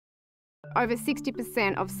Over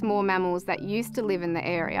 60% of small mammals that used to live in the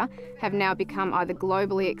area have now become either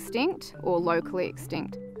globally extinct or locally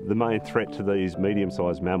extinct. The main threat to these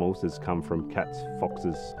medium-sized mammals has come from cats,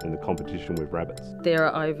 foxes and the competition with rabbits. There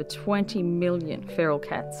are over 20 million feral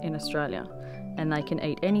cats in Australia, and they can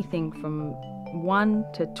eat anything from 1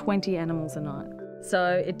 to 20 animals a night.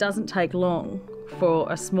 So it doesn't take long for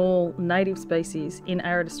a small native species in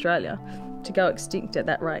arid Australia to go extinct at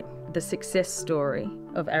that rate. The success story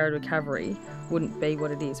of Arid Recovery wouldn't be what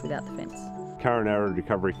it is without the fence. Current Arid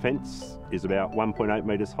Recovery fence is about 1.8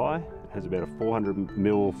 metres high. It has about a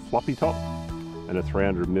 400mm floppy top and a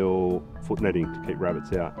 300mm foot netting to keep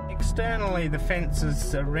rabbits out. Externally, the fence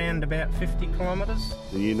is around about 50 kilometres.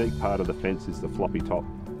 The unique part of the fence is the floppy top,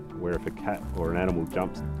 where if a cat or an animal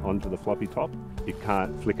jumps onto the floppy top, it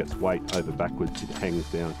can't flick its weight over backwards, it hangs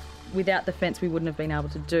down. Without the fence, we wouldn't have been able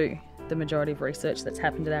to do the majority of research that's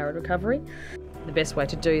happened at Arid Recovery. The best way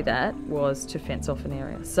to do that was to fence off an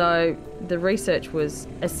area. So the research was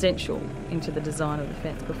essential into the design of the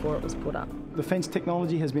fence before it was put up. The fence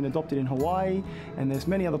technology has been adopted in Hawaii, and there's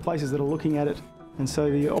many other places that are looking at it. And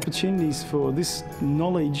so the opportunities for this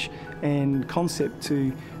knowledge and concept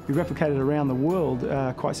to be replicated around the world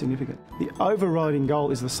are quite significant. The overriding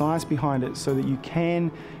goal is the science behind it, so that you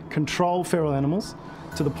can control feral animals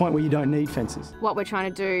to the point where you don't need fences. What we're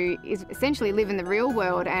trying to do is essentially live in the real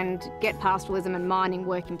world and get pastoralism and mining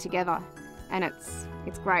working together. And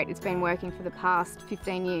it's great. It's been working for the past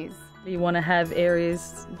 15 years. You want to have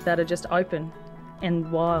areas that are just open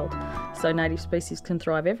and wild, so native species can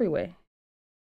thrive everywhere.